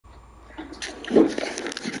Do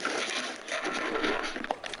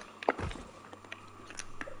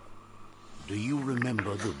you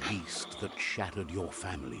remember the beast that shattered your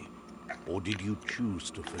family? Or did you choose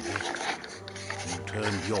to forget? You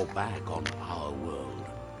turned your back on our world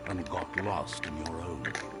and got lost in your own.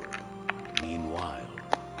 Meanwhile,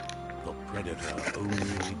 the predator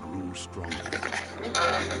only grew stronger.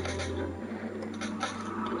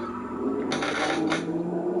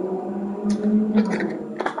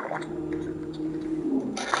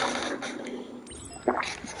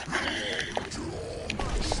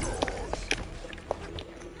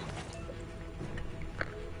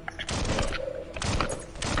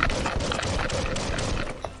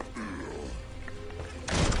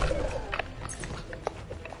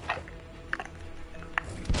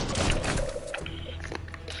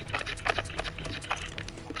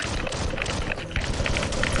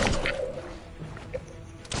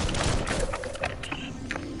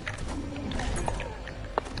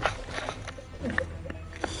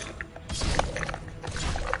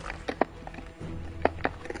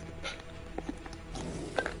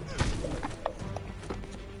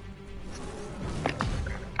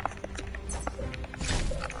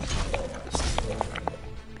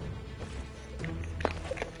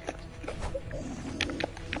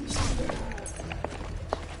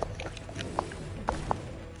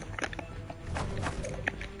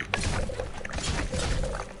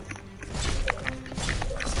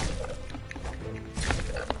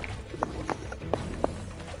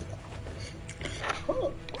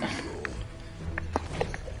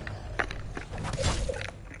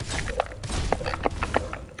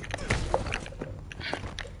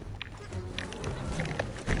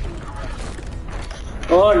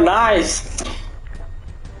 Oh, nice!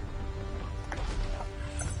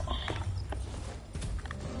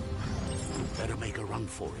 Better make a run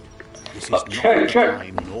for it. This is not the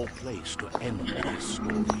time nor place to end this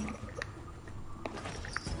story.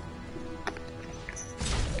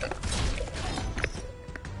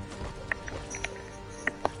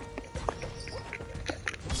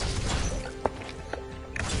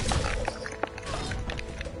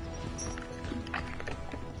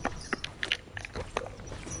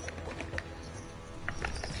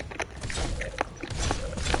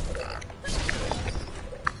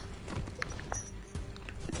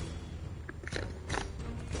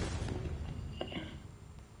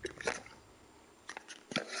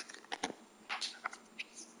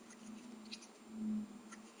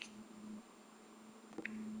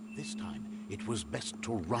 This time, it was best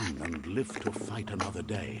to run and live to fight another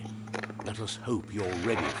day. Let us hope you're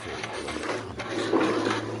ready for it when it comes.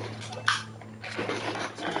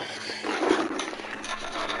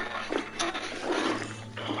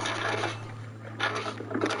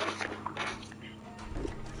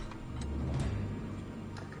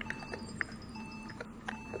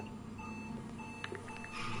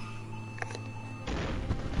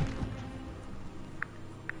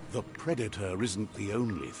 The predator isn't the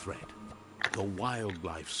only threat. The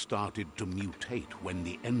wildlife started to mutate when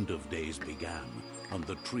the end of days began, and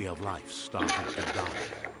the tree of life started to die.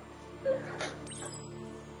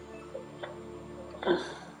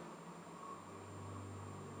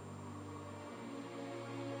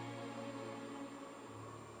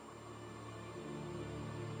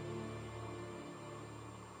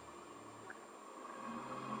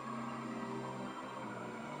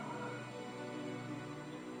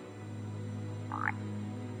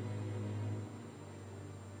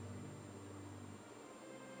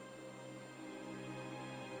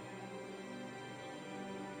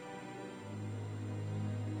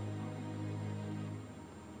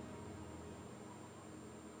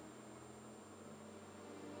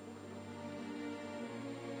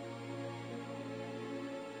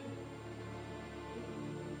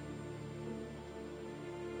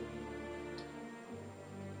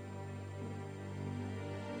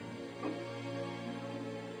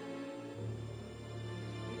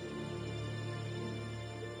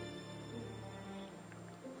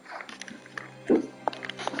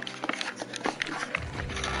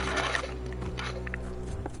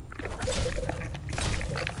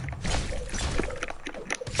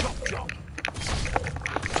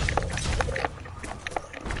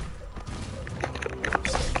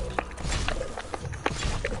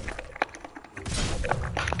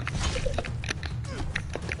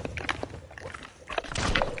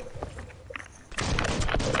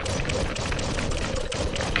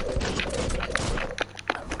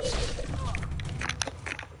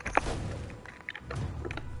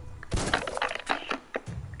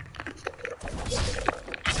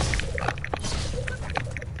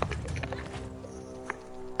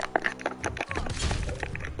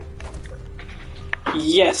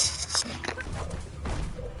 Yes.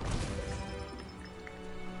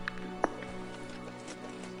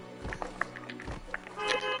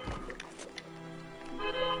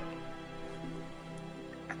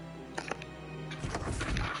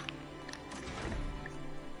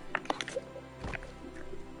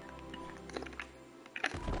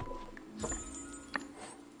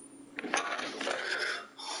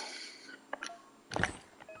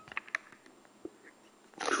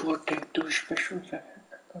 To attempt to special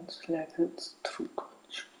weapons levels through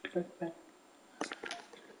college development.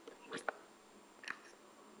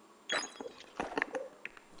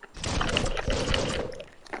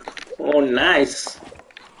 Oh, nice.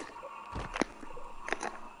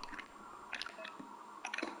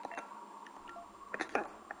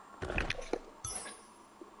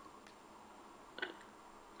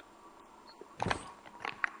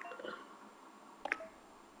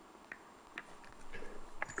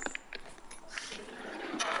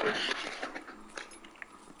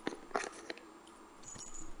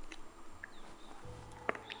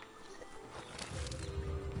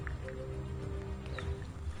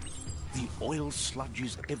 The oil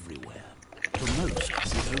sludges everywhere. For most,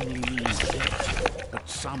 it only means death, but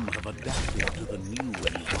some have adapted to the new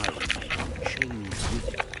environment and changed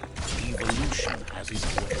with it. Evolution has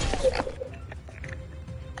its ways.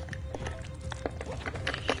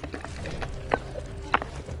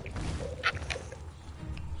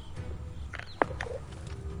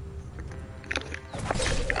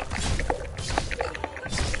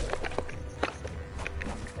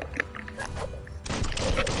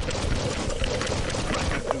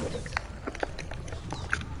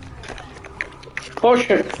 Oh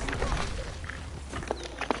shit.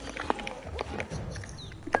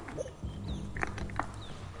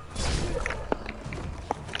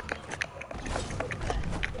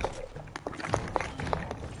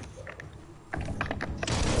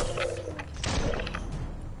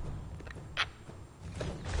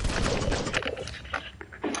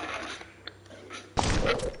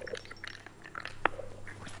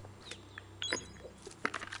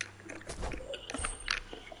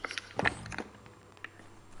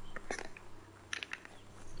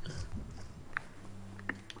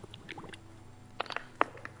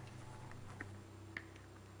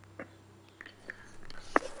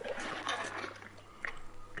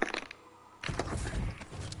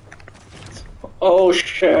 Oh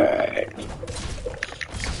shit.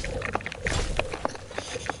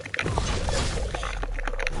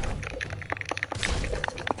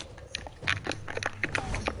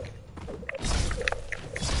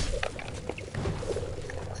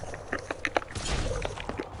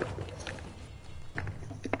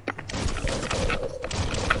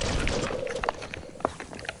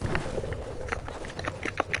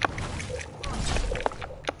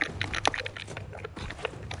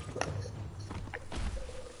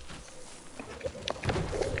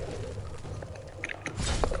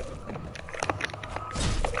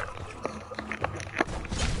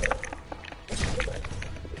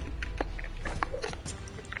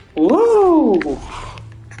 Woo!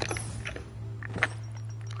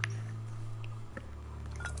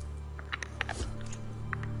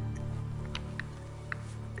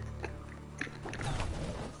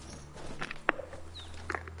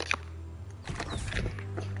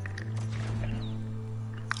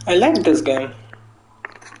 I like this game.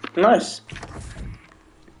 Nice.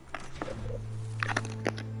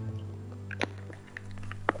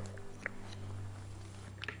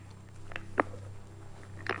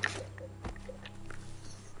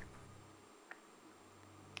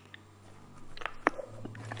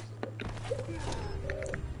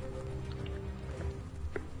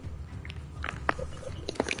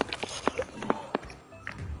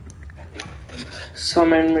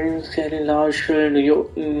 Some enemies carry large shield. You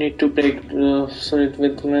need to break it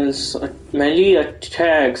with melee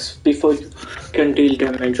attacks before you can deal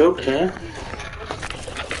damage. Okay.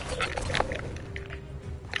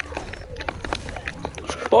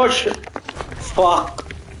 Oh shit. Fuck.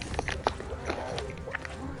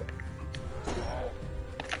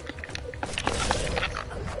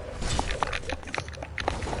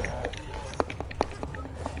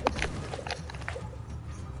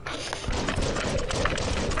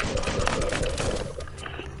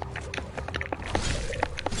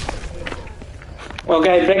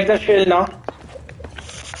 Okay, break the shield now.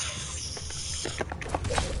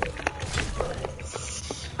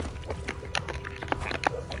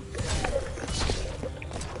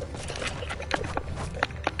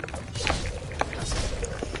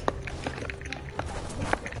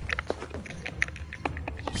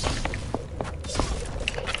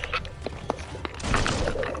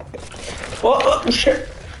 Oh, shit!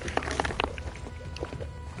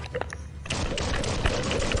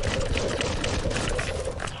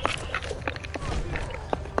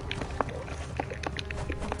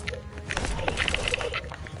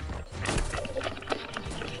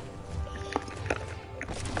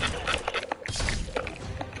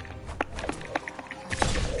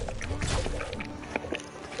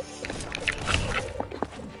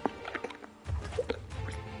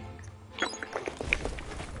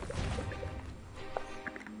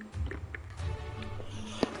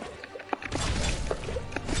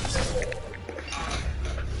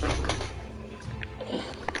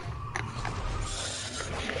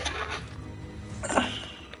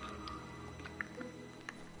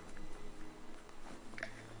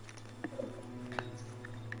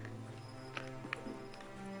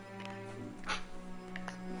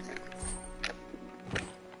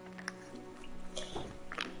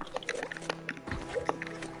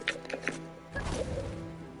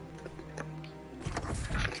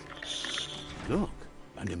 Look,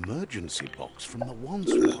 an emergency box from the once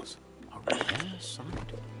was. A rare sight.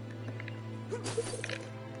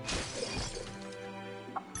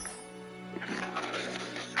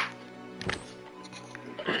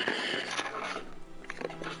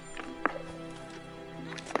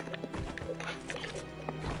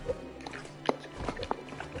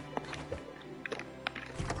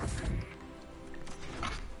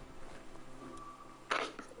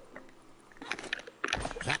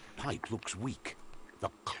 That pipe looks weak. The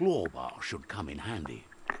claw bar should come in handy.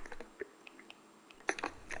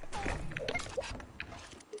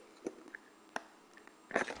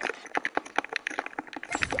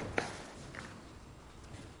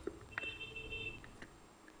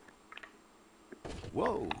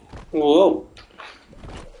 Whoa! Whoa!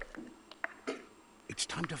 It's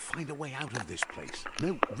time to find a way out of this place.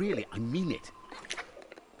 No, really, I mean it.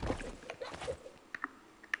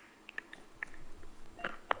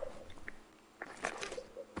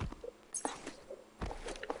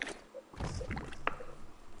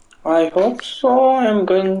 I hope so. I'm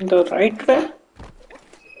going the right way.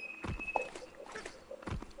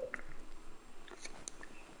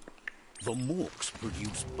 The morks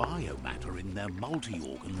produce biomatter in their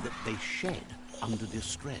multi-organ that they shed under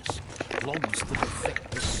distress. Blogs that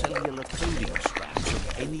affect the cellular coding strands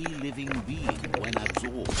of any living being when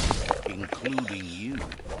absorbed, including you.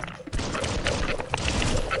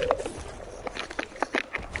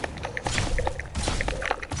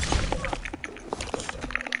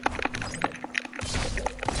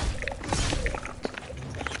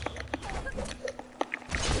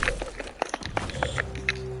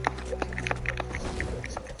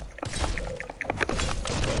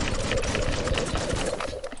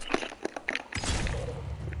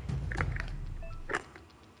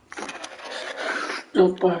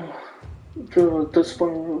 This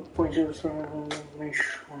point is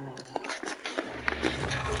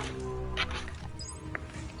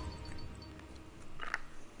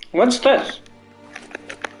what's this?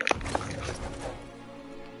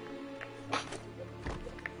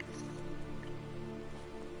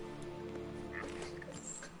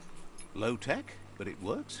 Low tech, but it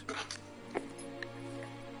works.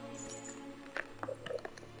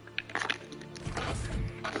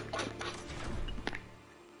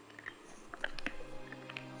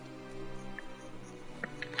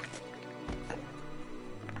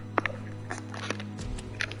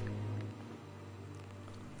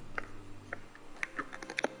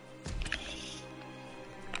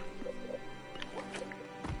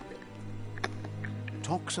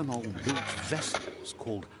 Toxanol built vessels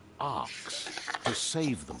called arcs to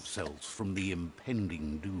save themselves from the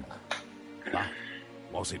impending doom. But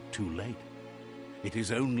was it too late? It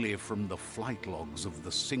is only from the flight logs of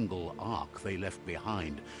the single arc they left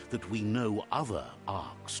behind that we know other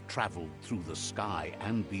arcs traveled through the sky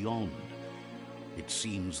and beyond. It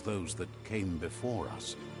seems those that came before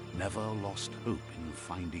us never lost hope in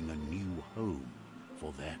finding a new home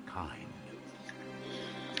for their kind.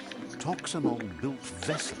 Toxanol built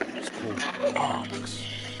vessels called arcs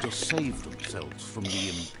to save themselves from the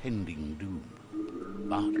impending doom.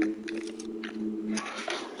 But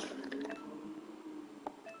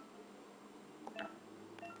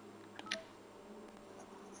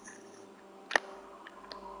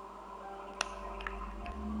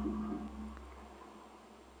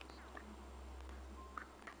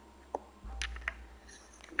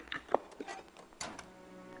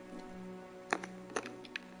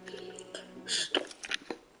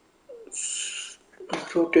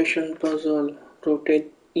rotation puzzle.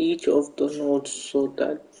 Rotate each of the nodes so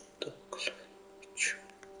that the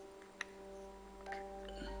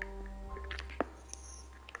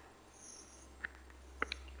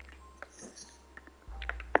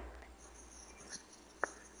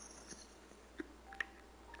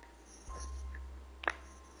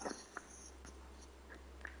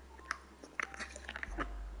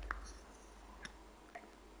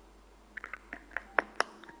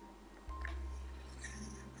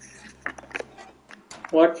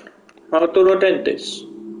What? How to rotate this?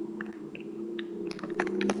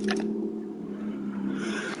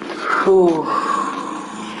 Whew.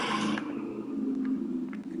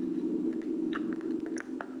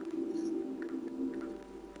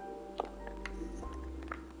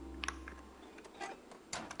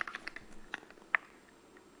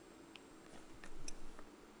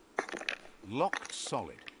 Locked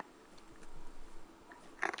solid.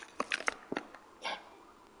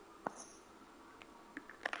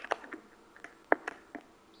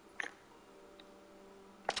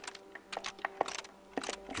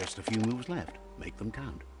 Just a few moves left. Make them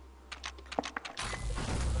count.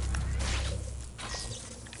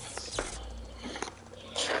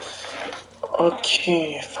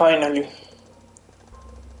 Okay, finally.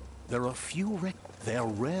 There are their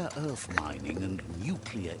rare earth mining and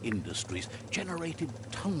nuclear industries generated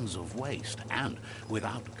tons of waste, and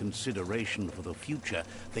without consideration for the future,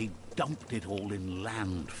 they dumped it all in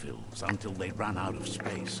landfills until they ran out of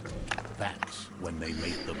space. That's when they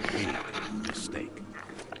made the big mistake.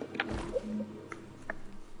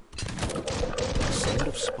 The sound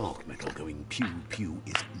of spark metal going pew-pew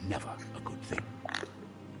is never a good thing.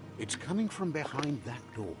 It's coming from behind that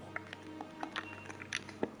door.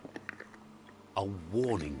 A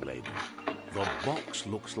warning label. The box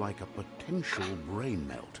looks like a potential brain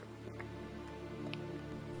melt.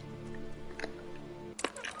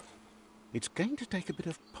 It's going to take a bit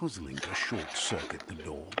of puzzling to short-circuit the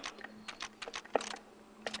door.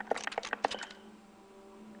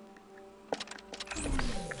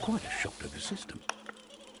 Quite a shock to the system.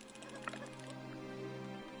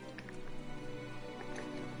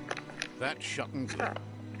 That's shut and good.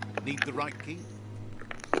 Need the right key?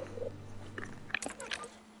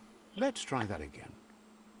 Let's try that again.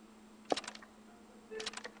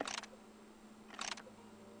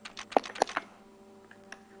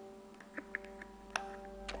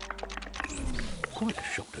 Quite a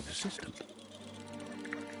shock to the system.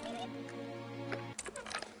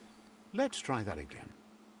 Let's try that again.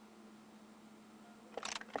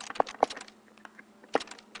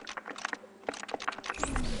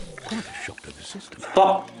 Quite a shock to the system.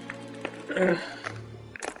 Fuck.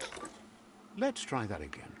 Let's try that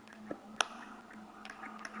again.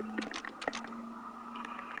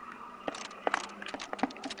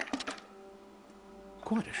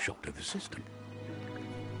 Quite a shock to the system.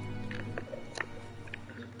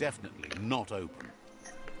 Definitely not open.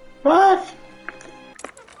 What?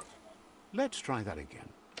 Let's try that again.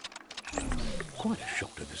 Quite a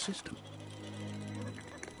shock to the system.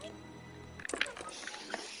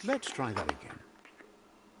 Let's try that again.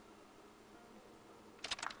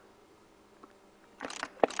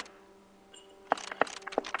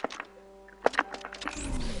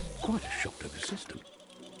 Quite a shock to the system.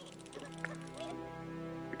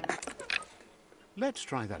 Let's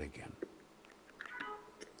try that again.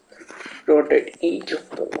 Rotate each of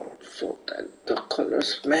the nodes so that the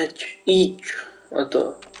colors match each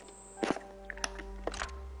other.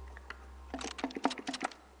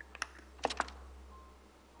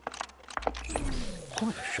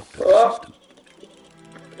 Quite a shock to the system.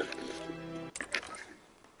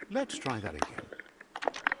 Let's try that again.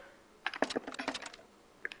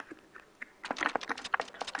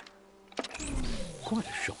 Quite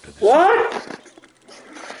a shock to the system. What?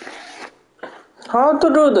 How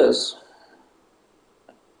to do this?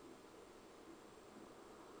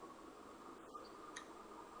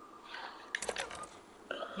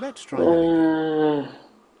 Let's try that again.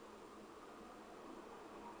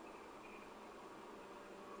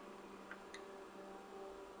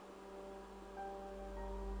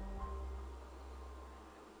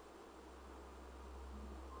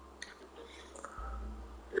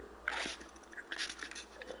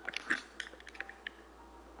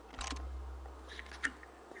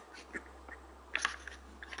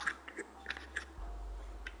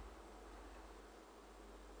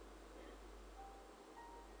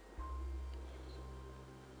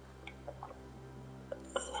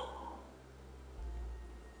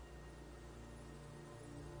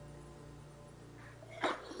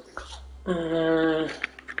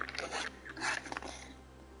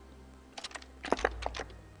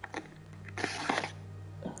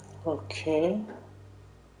 Okay.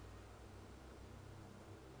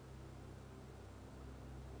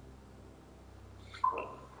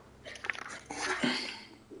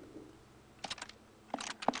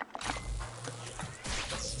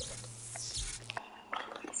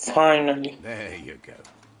 Finally. There you go.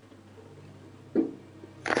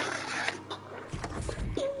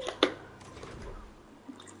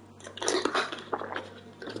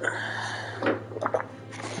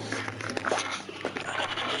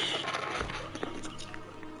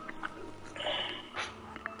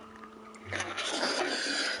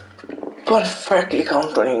 Perfectly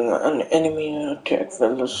countering an enemy attack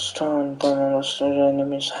will stun the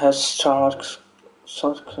enemies has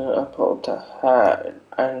circle above the head,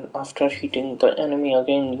 and after hitting the enemy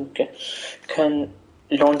again, you can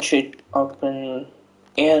launch it up in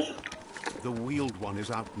air. The wheeled one is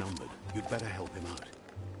outnumbered. You'd better help him out.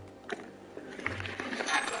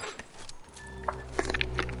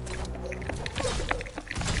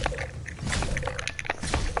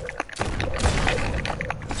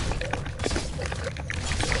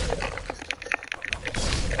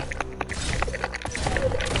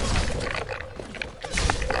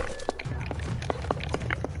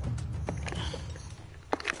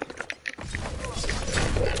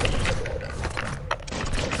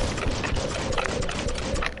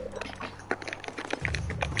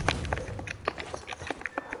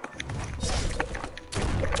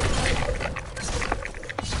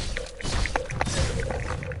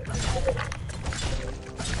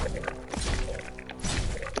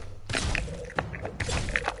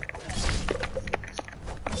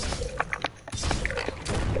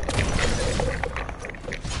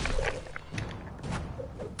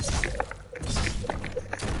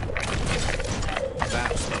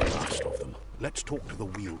 That's the last of them. Let's talk to the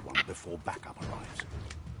wheeled one before backup arrives.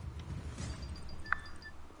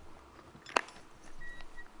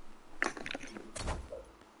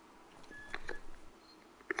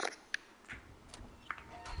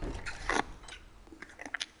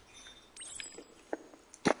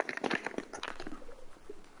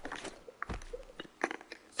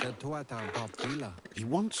 He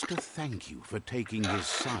wants to thank you for taking his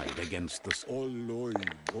side against the...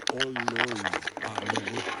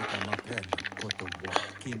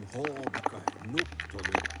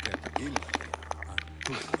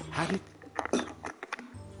 Had it...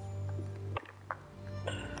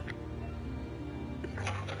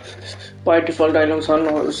 By default, dialogues are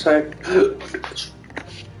not set.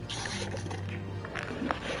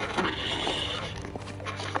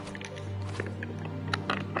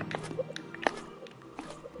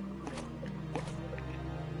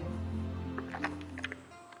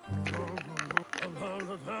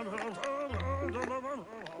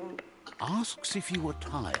 Asks if you were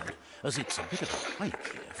tired, as it's a bit of a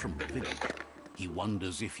hike here from the village. He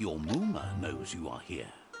wonders if your Mooma knows you are here.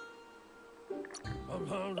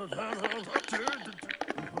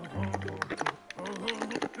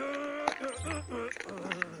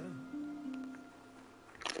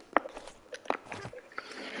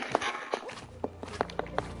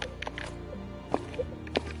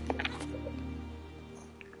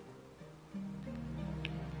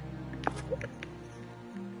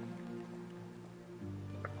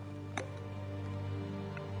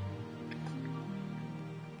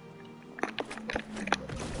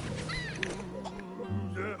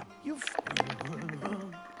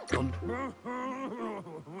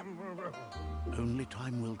 Only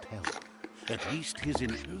time will tell. At least his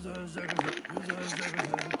in...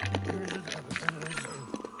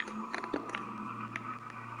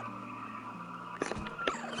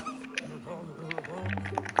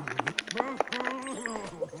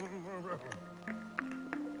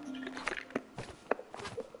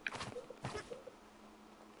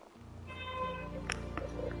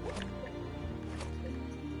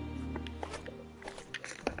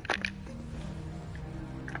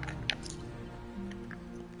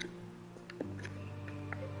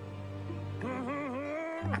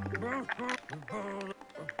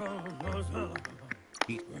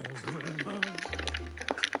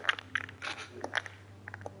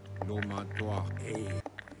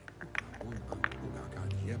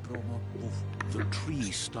 The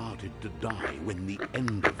tree started to die when the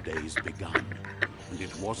end of days begun, and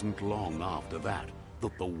it wasn't long after that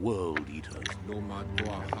that the World Eaters...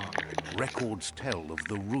 Records tell of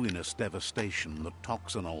the ruinous devastation the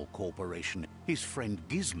Toxanol Corporation... His friend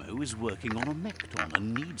Gizmo is working on a Mecton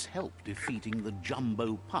and needs help defeating the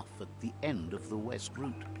Jumbo Puff at the end of the West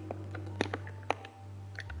Route.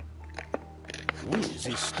 Wiz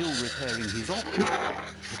is still repairing his opera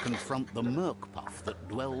to confront the Merc Puff that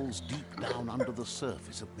dwells deep down under the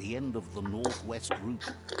surface at the end of the Northwest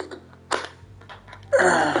Route.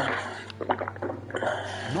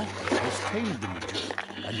 Knocker has tamed the Mutant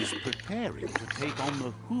and is preparing to take on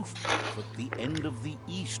the Hoof Puff at the end of the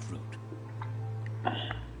East Route.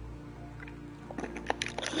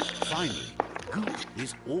 Finally, Goop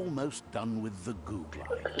is almost done with the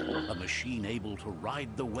Googlide, a machine able to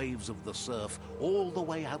ride the waves of the surf all the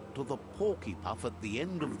way out to the Porky Puff at the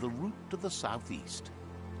end of the route to the southeast.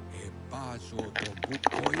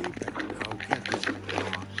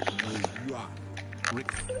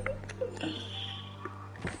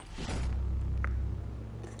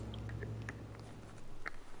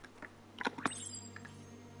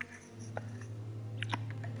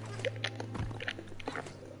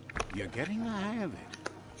 You're getting the hang of it.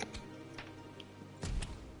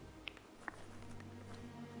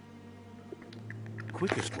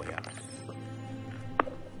 Quickest way out.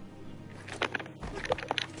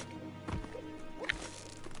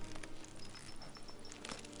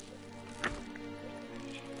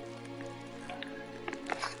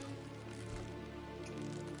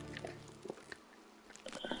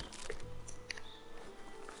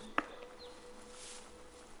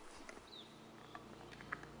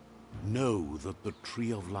 Know that the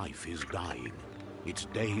Tree of Life is dying. Its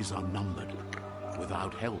days are numbered.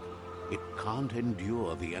 Without help, it can't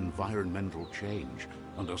endure the environmental change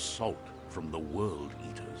and assault from the World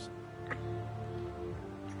Eaters.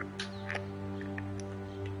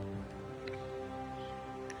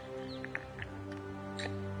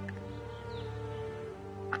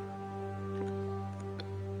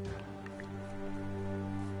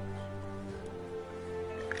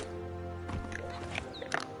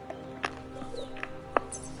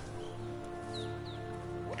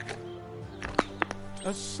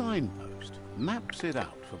 A signpost maps it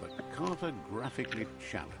out for the cartographically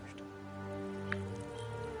challenged.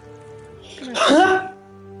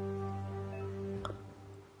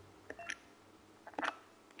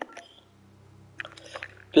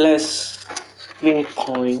 Plus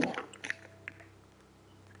waypoint.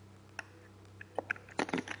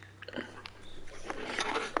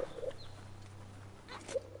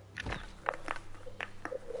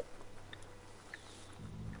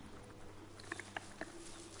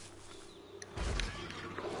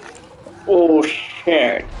 Oh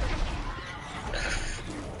shit.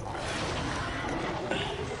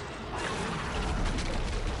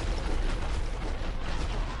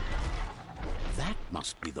 That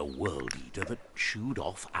must be the World Eater that chewed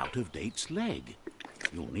off Out-of-Date's leg.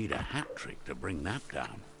 You'll need a hat trick to bring that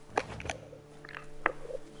down.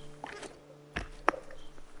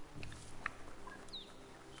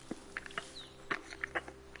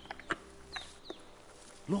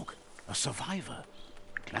 Look, a survivor.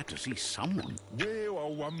 Glad to see someone.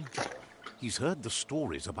 He's heard the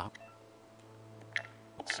stories about...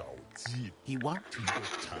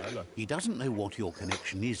 He doesn't know what your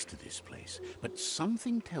connection is to this place, but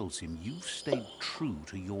something tells him you've stayed true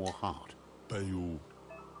to your heart.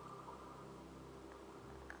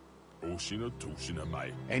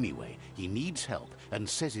 Anyway, he needs help and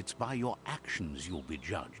says it's by your actions you'll be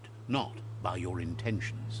judged, not by your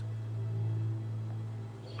intentions.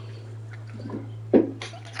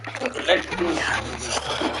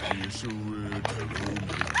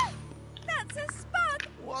 That's a spud!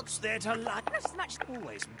 What's there to like? Not as much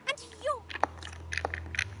Always. and you.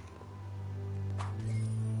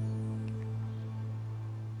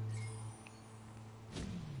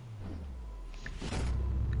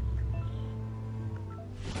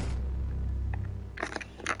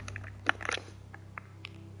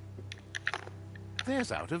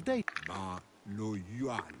 There's Out-of-Date.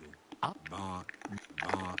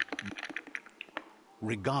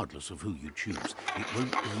 Regardless of who you choose, it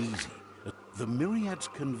won't be easy. The Myriad's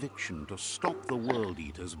conviction to stop the World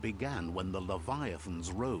Eaters began when the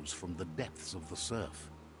Leviathans rose from the depths of the surf.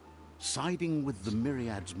 Siding with the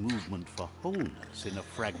Myriad's movement for wholeness in a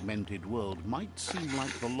fragmented world might seem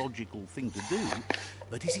like the logical thing to do,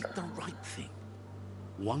 but is it the right thing?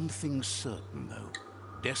 One thing's certain, though.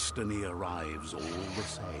 Destiny arrives all the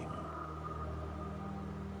same.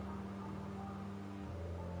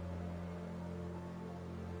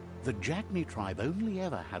 The Jagni tribe only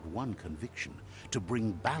ever had one conviction: to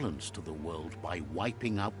bring balance to the world by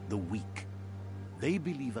wiping out the weak. They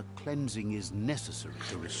believe a cleansing is necessary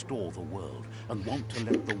to restore the world and want to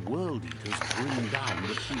let the World Eaters bring down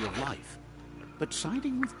the Tree of Life. But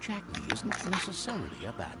siding with Jagni isn't necessarily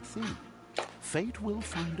a bad thing. Fate will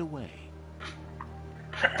find a way.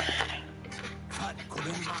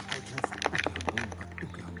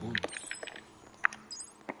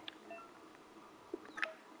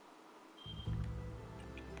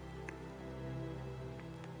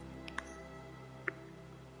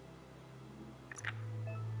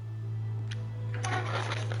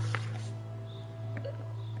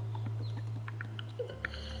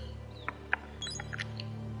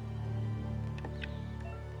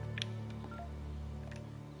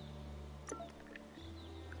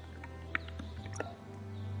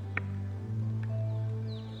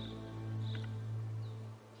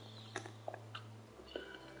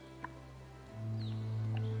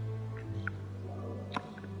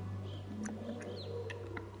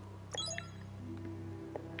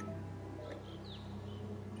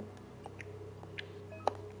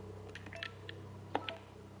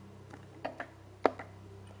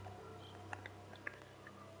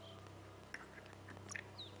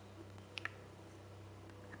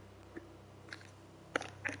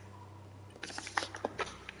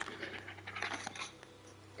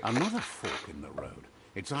 Another fork in the road.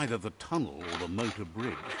 It's either the tunnel or the motor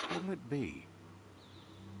bridge. What'll it be?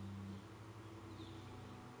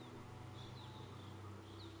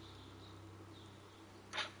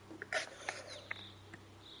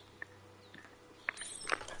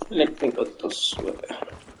 Let me go this way.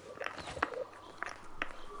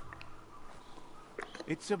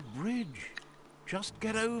 It's a bridge. Just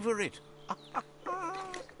get over it.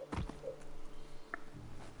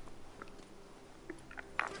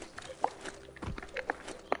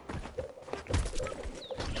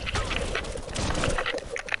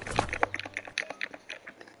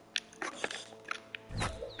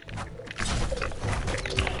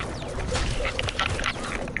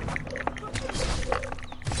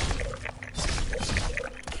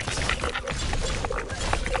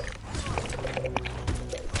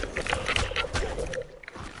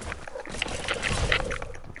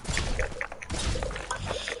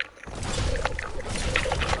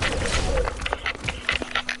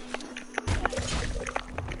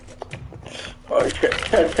 Oh shit.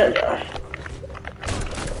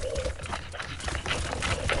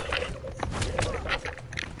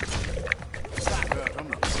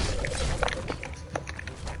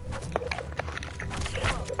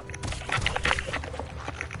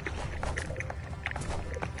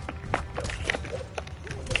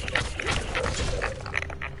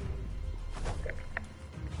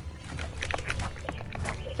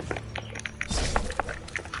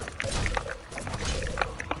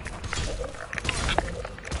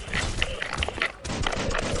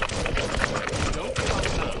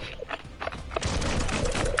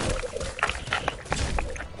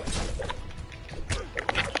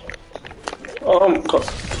 Oh my god.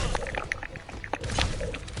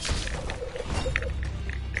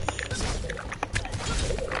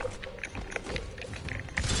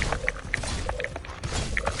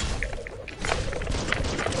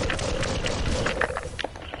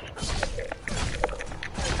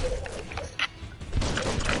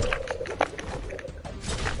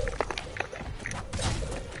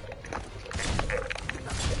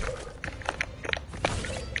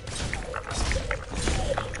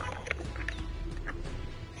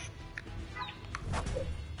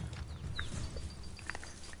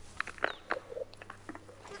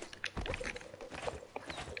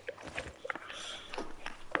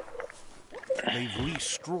 They've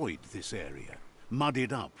destroyed this area,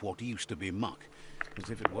 muddied up what used to be muck, as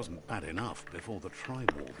if it wasn't bad enough before the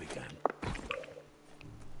tribe war began.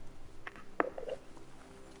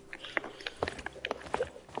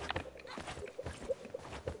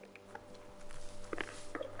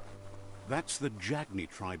 That's the Jagni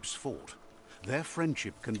tribe's fort. Their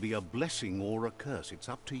friendship can be a blessing or a curse. It's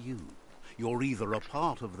up to you. You're either a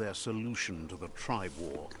part of their solution to the tribe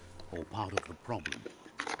war or part of the problem.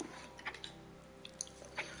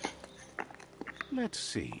 Let's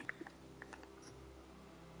see.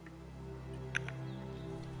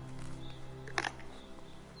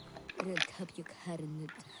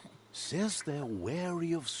 Says they're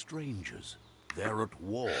wary of strangers. They're at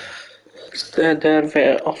war. They're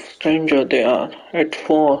aware of stranger they are at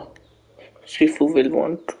war. Shifu will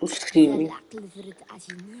want to see me.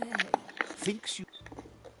 Thinks you...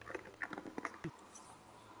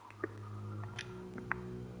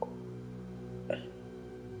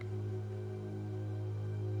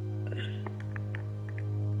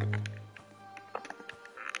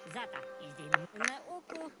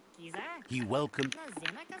 He welcomed...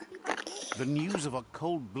 The news of a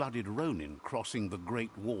cold-blooded Ronin crossing the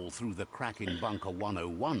Great Wall through the crack in Bunker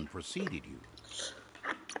 101 preceded you.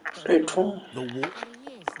 Great war. The war...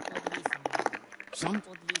 Some...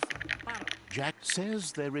 Jack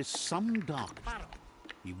says there is some darkness.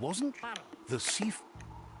 He wasn't... The sea...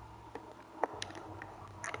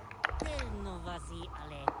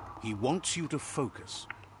 He wants you to focus.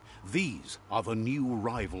 These are the new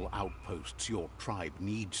rival outposts your tribe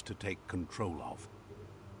needs to take control of.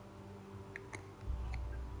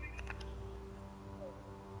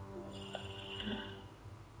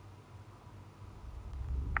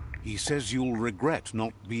 He says you'll regret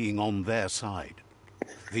not being on their side.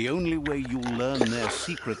 The only way you'll learn their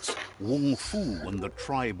secrets, Wung Fu and the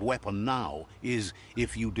tribe weapon now, is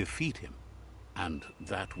if you defeat him. And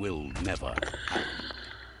that will never happen.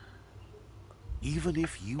 Even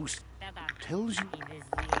if you... tells you...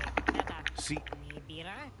 See...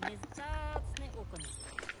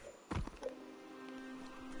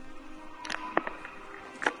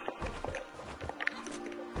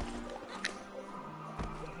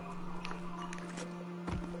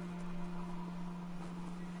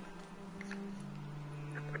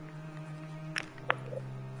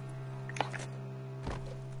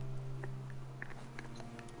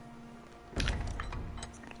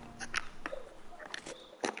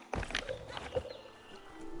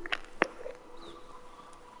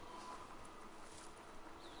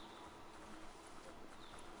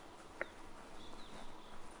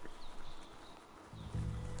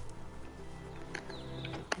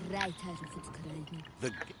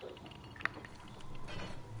 The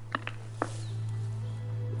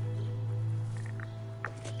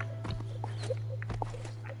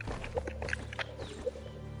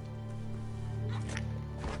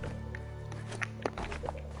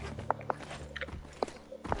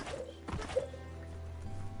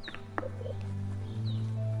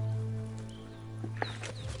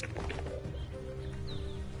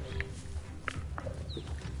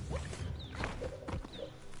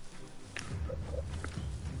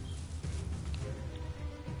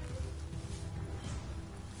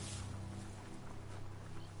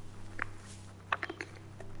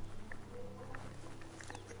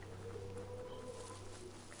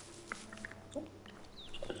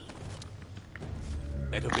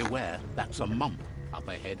Better beware, that's a mump up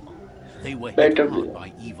ahead. They were hit Better hard be.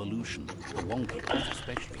 by evolution, the wonky ones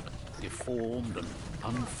especially, deformed and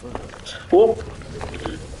unfurled. Oh,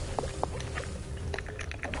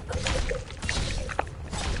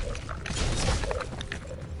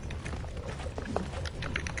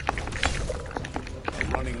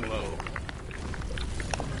 Running low.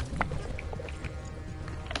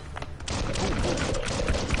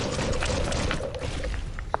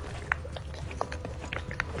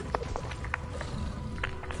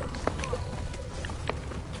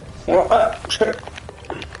 shit.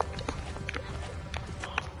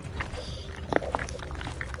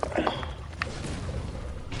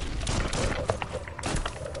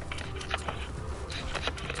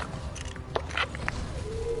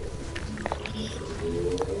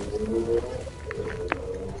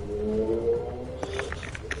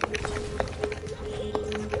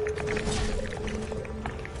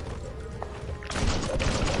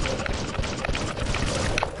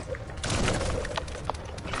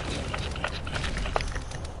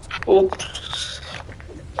 Oops.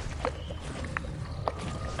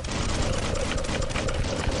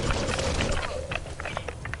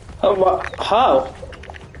 How?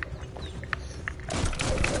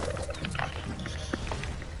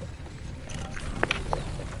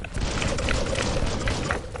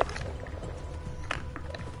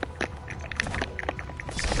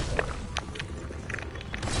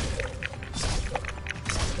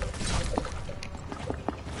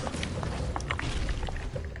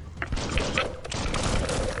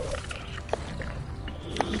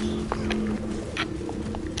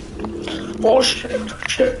 Oh shit,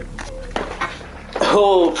 shit.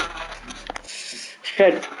 Oh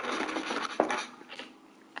shit.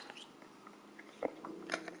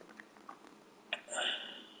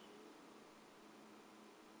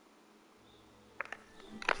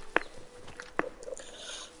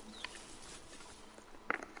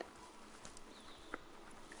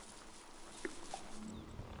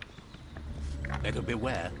 Better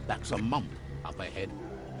beware, that's a mump up ahead.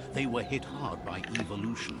 They were hit hard by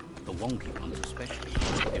evolution, the wonky ones especially,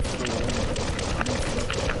 deformed and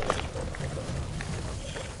unfurled.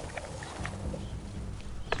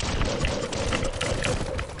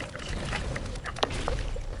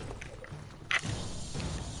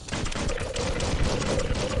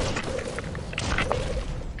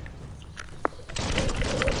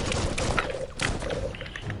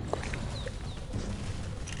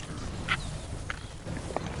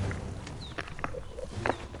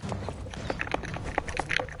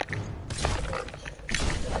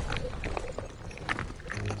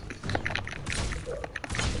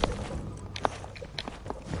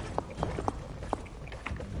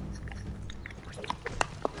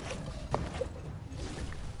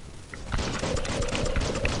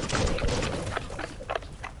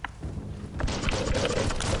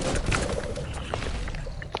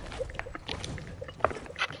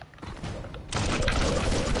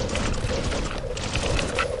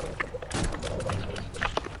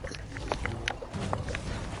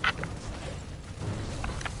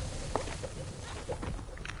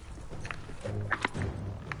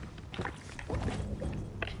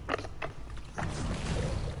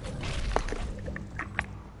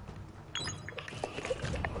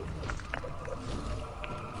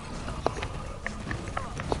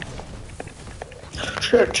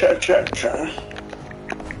 Shit.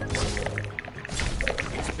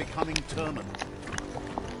 It's becoming terminal.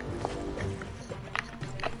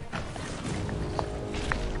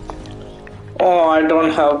 Oh, I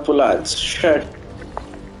don't have bullets. Shit.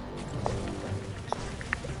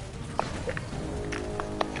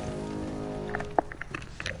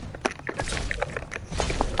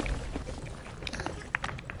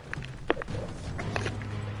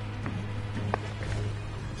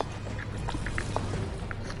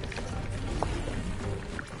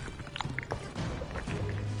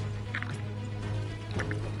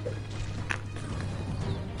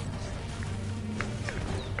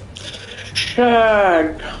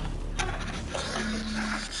 Shit.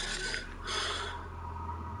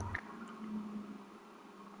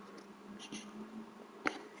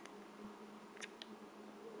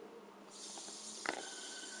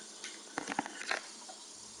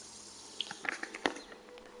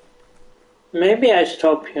 Maybe I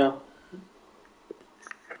stop here.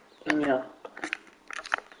 Yeah.